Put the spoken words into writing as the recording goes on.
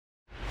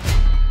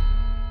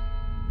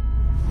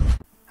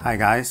Hi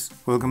guys,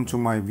 welcome to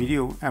my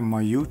video and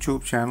my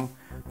YouTube channel.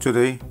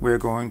 Today we're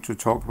going to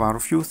talk about a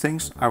few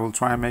things. I will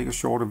try and make a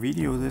shorter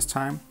video this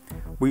time.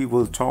 We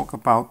will talk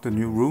about the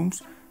new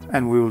rooms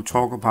and we will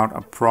talk about a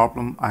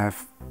problem I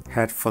have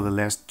had for the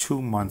last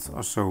 2 months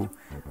or so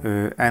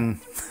and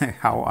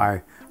how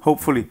I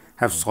hopefully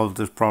have solved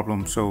this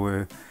problem.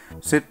 So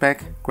sit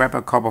back, grab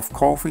a cup of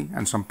coffee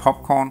and some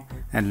popcorn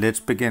and let's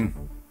begin.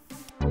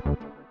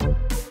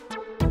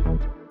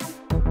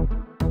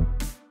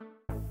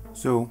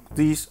 So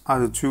these are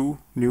the 2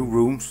 new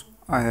rooms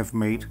I have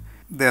made.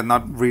 They're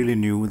not really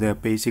new, they're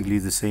basically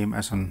the same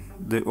as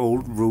the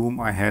old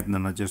room I had, and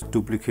then I just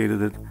duplicated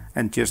it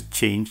and just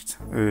changed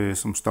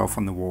some stuff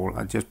on the wall.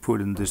 I just put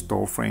in this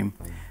door frame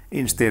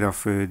instead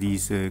of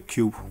these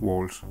cube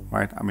walls,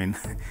 right? I mean,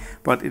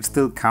 but it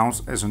still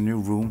counts as a new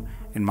room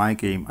in my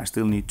game. I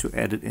still need to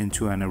add it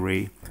into an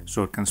array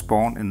so it can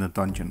spawn in the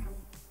dungeon.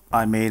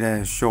 I made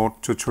a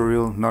short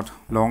tutorial not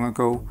long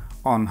ago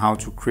on how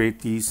to create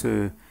these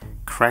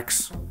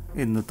cracks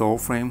in the door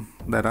frame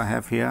that I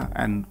have here,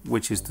 and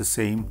which is the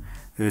same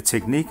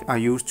technique I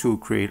use to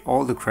create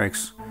all the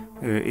cracks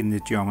in the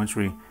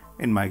geometry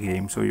in my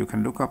game. So you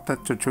can look up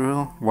that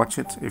tutorial, watch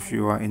it if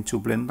you are into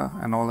Blender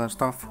and all that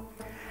stuff.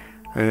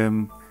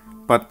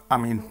 But I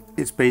mean,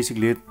 it's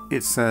basically it.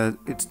 It's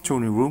 2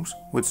 new rooms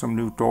with some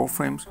new door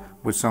frames,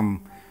 with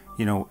some,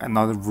 you know,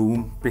 another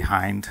room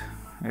behind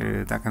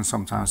that can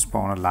sometimes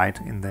spawn a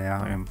light in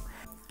there.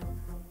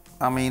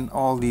 I mean,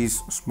 all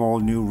these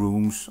small new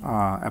rooms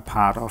are a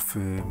part of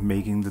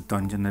making the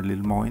dungeon a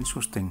little more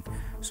interesting,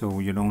 so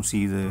you don't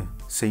see the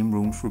same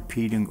rooms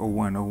repeating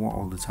over and over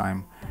all the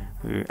time.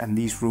 And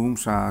these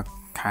rooms are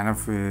kind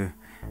of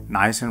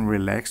nice and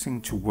relaxing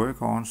to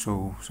work on,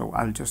 so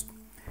I'll just,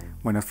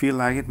 when I feel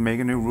like it, make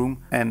a new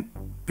room, and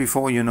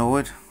before you know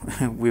it,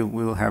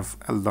 we'll have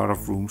a lot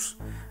of rooms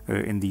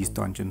in these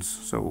dungeons.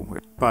 So,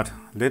 but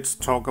let's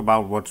talk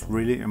about what's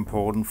really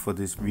important for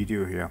this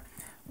video here,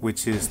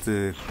 which is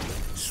the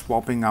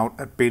swapping out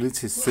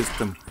ability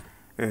system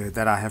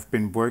that I have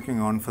been working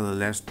on for the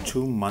last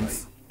 2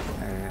 months.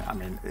 I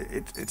mean,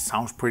 it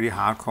sounds pretty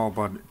hardcore,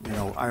 but you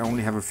know, I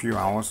only have a few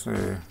hours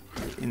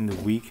in the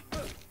week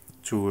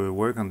to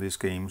work on this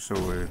game, so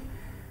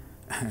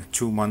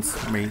 2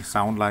 months may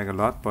sound like a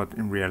lot, but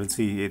in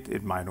reality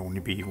it might only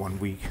be 1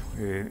 week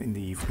in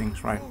the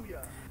evenings, right?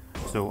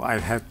 So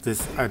I've had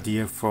this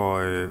idea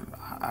for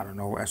I don't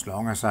know, as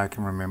long as I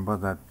can remember,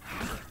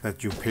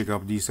 that you pick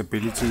up these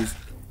abilities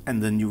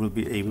and then you will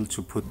be able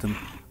to put them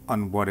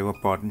on whatever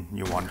button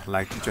you want,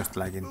 like just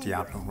like in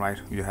Diablo, right?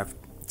 You have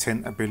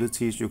 10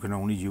 abilities, you can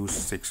only use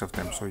 6 of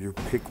them, so you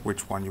pick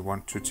which one you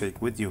want to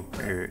take with you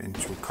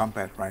into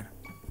combat, right?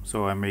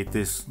 So I made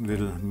this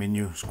little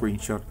menu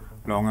screenshot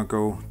long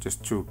ago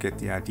just to get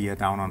the idea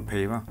down on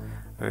paper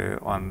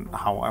on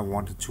how I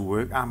want it to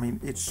work. I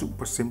mean, it's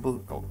super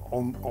simple.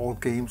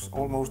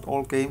 Almost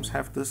all games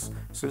have this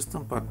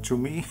system, but to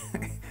me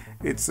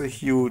it's a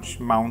huge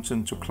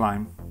mountain to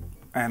climb.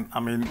 And I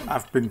mean,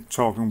 I've been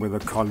talking with a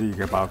colleague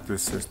about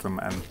this system,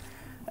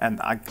 and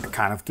I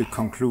kind of, the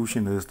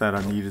conclusion is that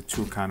I needed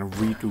to kind of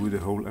redo the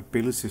whole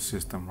ability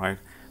system, right?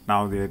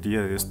 Now the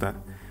idea is that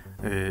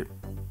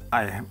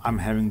I'm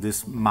having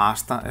this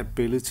master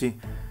ability,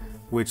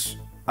 which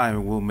I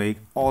will make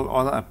all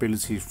other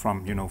abilities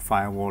from, you know,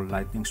 firewall,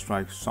 lightning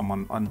strike,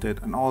 summon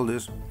undead, and all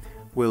this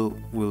will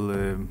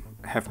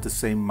have the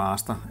same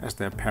master as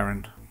their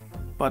parent.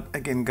 But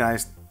again,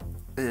 guys,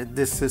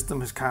 this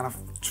system is kind of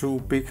too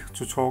big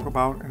to talk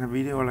about in a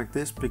video like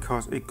this,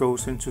 because it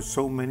goes into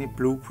so many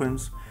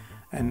blueprints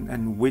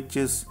and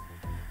widgets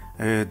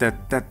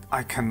that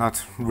I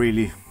cannot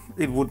really.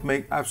 It would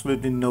make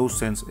absolutely no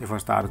sense if I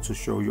started to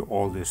show you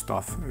all this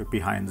stuff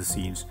behind the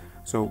scenes,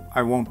 so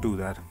I won't do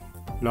that.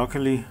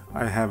 Luckily,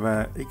 I have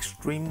an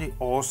extremely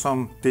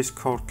awesome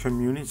Discord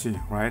community,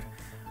 right?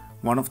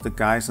 One of the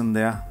guys in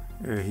there,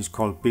 he's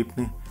called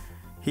Bibney.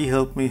 He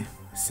helped me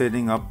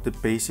setting up the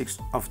basics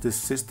of this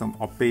system,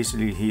 or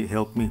basically he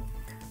helped me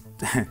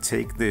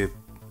take the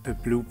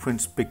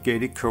blueprint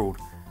spaghetti code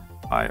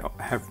I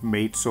have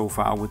made so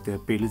far with the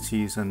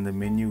abilities and the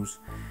menus,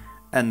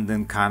 and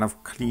then kind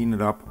of clean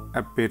it up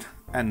a bit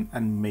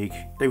and make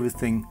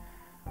everything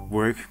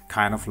work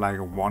kind of like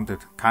I wanted.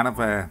 Kind of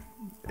a,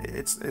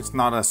 it's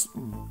not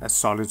a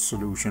solid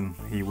solution.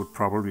 He would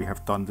probably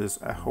have done this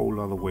a whole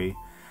other way,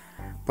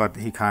 but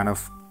he kind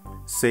of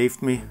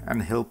saved me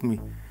and helped me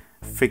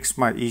fix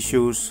my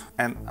issues.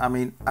 And I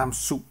mean, I'm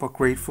super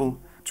grateful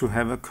to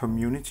have a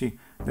community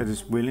that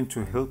is willing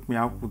to help me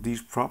out with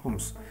these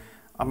problems.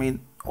 I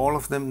mean, all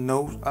of them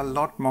know a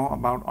lot more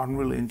about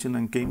Unreal Engine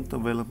and game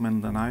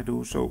development than I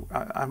do, so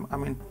I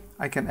mean,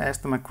 I can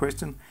ask them a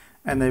question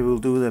and they will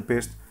do their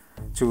best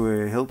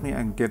to help me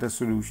and get a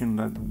solution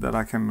that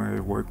I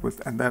can work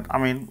with. And that, I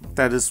mean,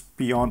 that is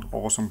beyond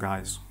awesome,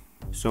 guys.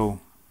 So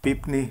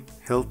Bibney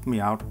helped me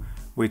out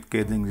with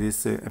getting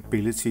this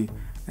ability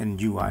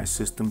and UI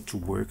system to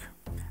work.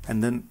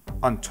 And then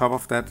on top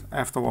of that,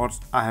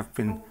 afterwards, I have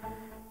been,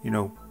 you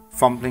know,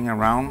 fumbling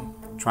around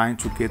trying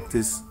to get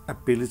this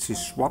ability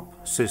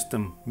swap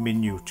system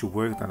menu to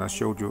work that I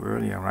showed you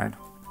earlier, right?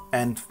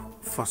 And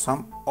for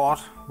some odd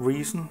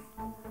reason,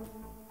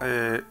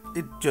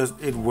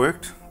 it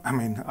worked. I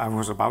mean, I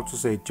was about to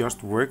say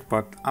just worked,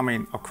 but I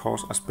mean, of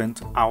course, I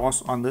spent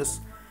hours on this.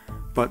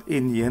 But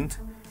in the end,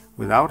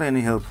 without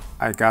any help,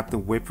 I got the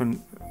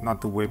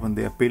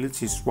the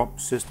ability swap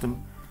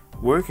system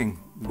working,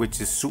 which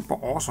is super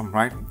awesome,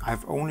 right?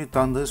 I've only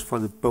done this for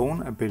the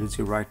bone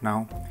ability right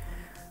now.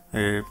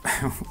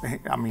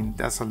 I mean,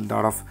 there's a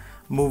lot of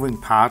moving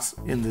parts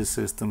in this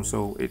system,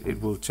 so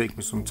it will take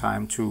me some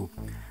time to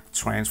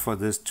transfer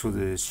this to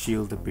the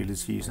shield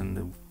abilities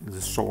and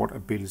the sword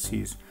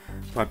abilities.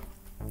 But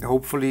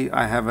hopefully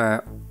I have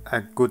a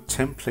good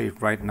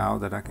template right now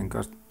that I can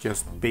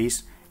just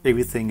base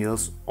everything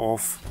else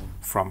off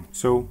from.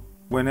 So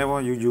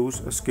whenever you use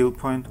a skill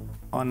point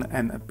on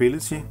an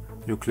ability,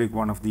 you click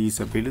one of these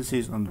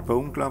abilities on the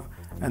bone glove,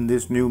 and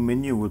this new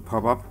menu will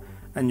pop up,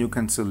 and you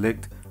can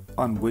select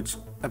on which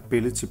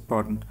ability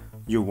button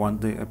you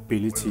want the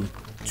ability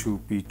to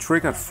be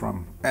triggered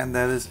from. And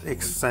that is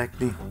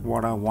exactly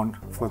what I want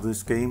for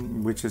this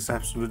game, which is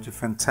absolutely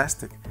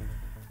fantastic.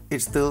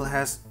 It still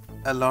has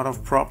a lot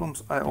of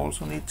problems I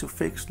also need to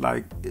fix,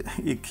 like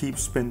it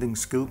keeps spending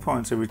skill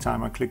points every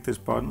time I click this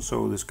button,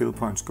 so the skill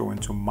points go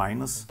into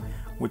minus,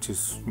 which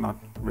is not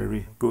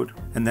very good.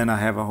 And then I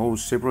have a whole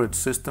separate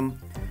system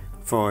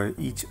for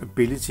each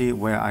ability,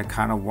 where I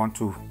kind of want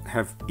to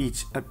have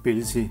each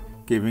ability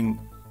giving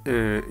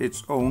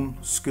its own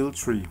skill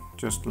tree,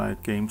 just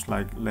like games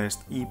like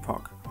Last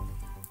Epoch.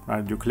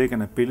 Right, you click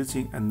an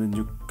ability and then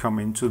you come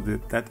into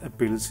that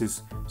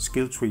ability's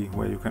skill tree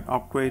where you can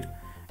upgrade.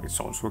 It's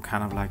also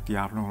kind of like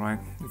Diablo, right?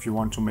 If you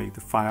want to make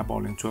the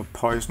fireball into a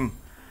poison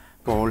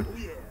ball,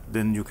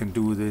 then you can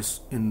do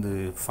this in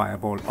the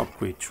fireball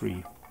upgrade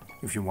tree.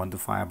 If you want the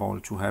fireball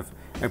to have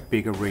a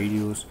bigger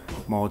radius,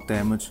 more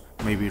damage,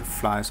 maybe it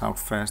flies out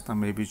faster,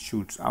 maybe it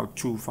shoots out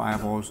 2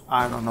 fireballs,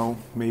 I don't know,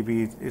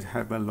 maybe it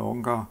have a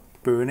longer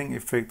burning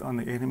effect on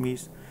the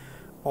enemies.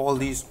 All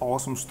these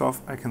awesome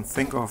stuff I can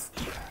think of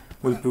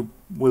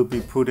will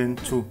be put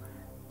into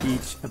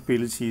each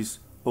ability's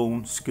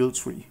own skill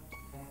tree.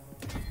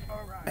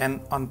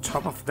 And on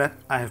top of that,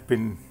 I have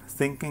been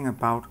thinking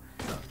about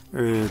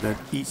that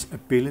each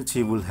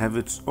ability will have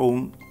its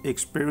own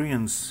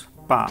experience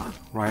bar,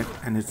 right,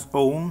 and its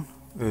own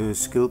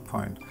skill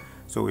point.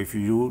 So if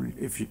you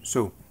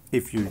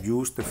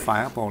use the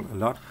fireball a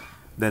lot,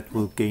 that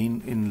will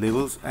gain in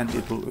levels and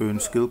it will earn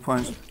skill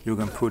points you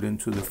can put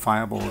into the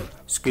fireball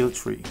skill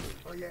tree.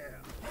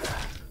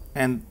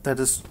 And that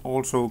is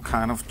also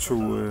kind of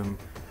to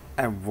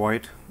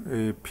avoid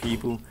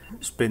people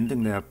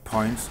spending their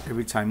points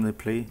every time they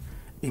play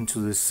into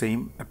the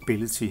same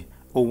ability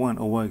over and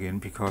over again,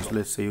 because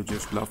let's say you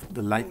just love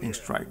the lightning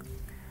strike,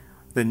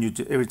 then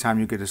every time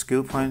you get a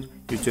skill point,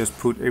 you just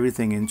put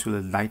everything into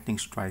the lightning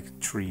strike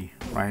tree,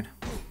 right?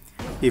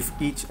 If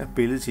each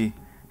ability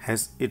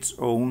has its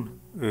own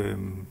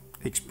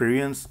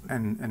experience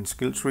and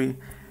skill tree,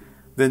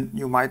 then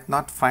you might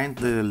not find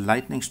the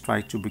lightning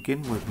strike to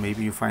begin with.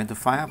 Maybe you find the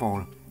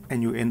fireball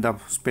and you end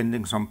up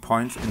spending some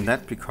points in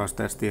that because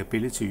that's the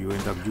ability you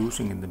end up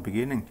using in the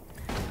beginning.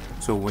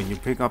 So when you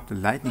pick up the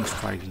lightning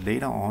strike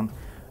later on,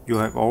 you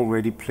have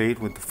already played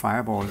with the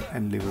fireball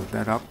and leveled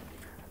that up.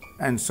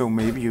 And so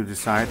maybe you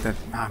decide that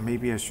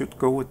maybe I should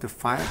go with the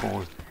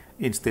fireball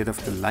instead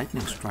of the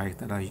lightning strike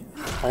that I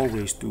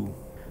always do.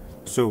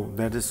 So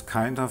that is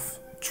kind of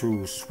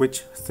to switch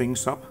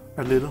things up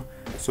a little,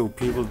 so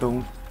people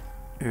don't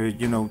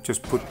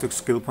just put the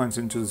skill points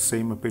into the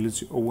same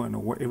ability over and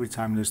over every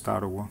time they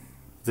start over.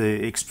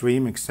 The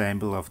extreme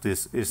example of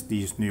this is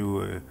these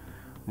new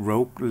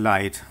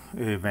RogueLite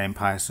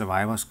Vampire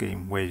Survivors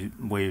game,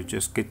 where you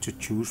just get to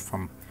choose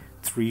from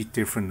 3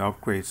 different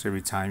upgrades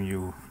every time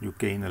you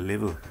gain a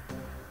level.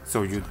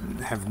 So you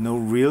have no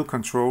real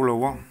control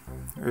over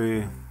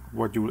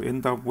what you will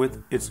end up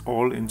with. It's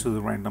all into the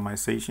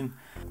randomization,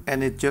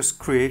 and it just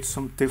creates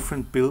some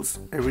different builds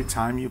every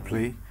time you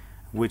play,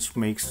 which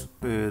makes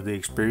the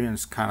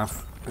experience kind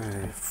of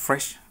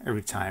fresh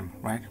every time,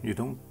 right? You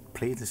don't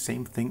play the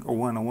same thing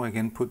over and over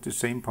again, put the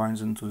same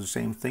points into the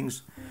same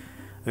things.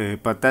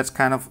 But that's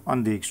kind of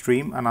on the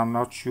extreme, and I'm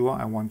not sure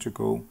I want to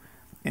go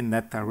in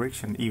that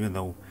direction, even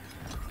though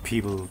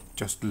people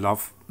just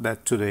love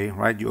that today,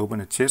 right? You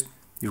open a chest,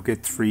 you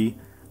get 3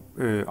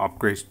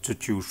 upgrades to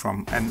choose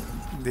from, and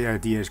the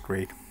idea is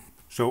great.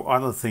 So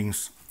other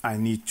things I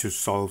need to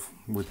solve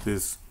with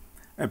this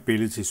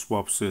ability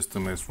swap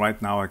system is, right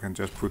now I can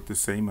just put the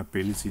same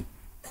ability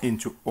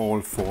into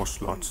all 4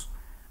 slots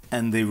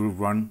and they will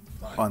run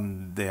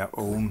on their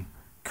own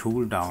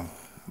cooldown,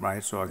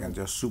 right? So I can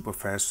just super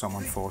fast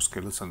summon 4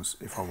 skeletons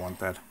if I want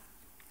that,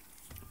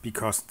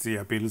 because the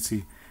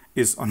ability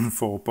is on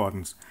 4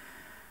 buttons.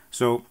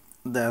 So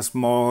there's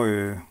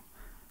more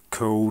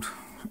code,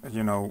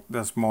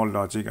 there's more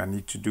logic I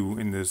need to do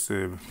in this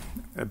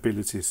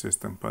ability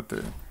system, but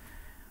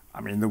I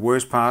mean, the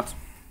worst part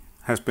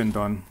has been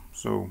done,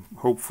 so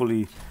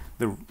hopefully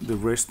the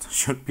rest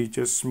should be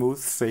just smooth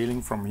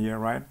sailing from here,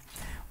 right?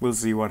 we'll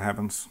see what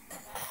happens.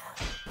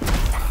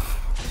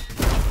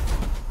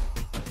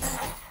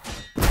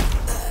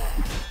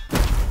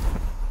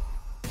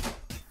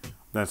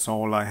 That's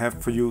all I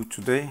have for you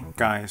today,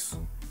 guys.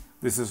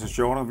 This is a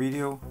shorter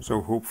video,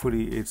 so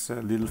hopefully it's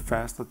a little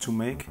faster to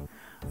make,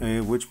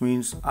 which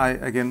means I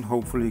again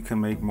hopefully can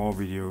make more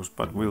videos,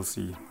 but we'll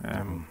see.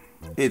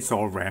 It's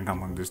all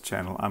random on this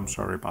channel, I'm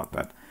sorry about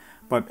that.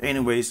 But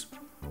anyways,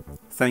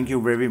 thank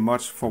you very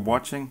much for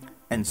watching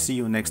and see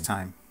you next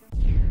time.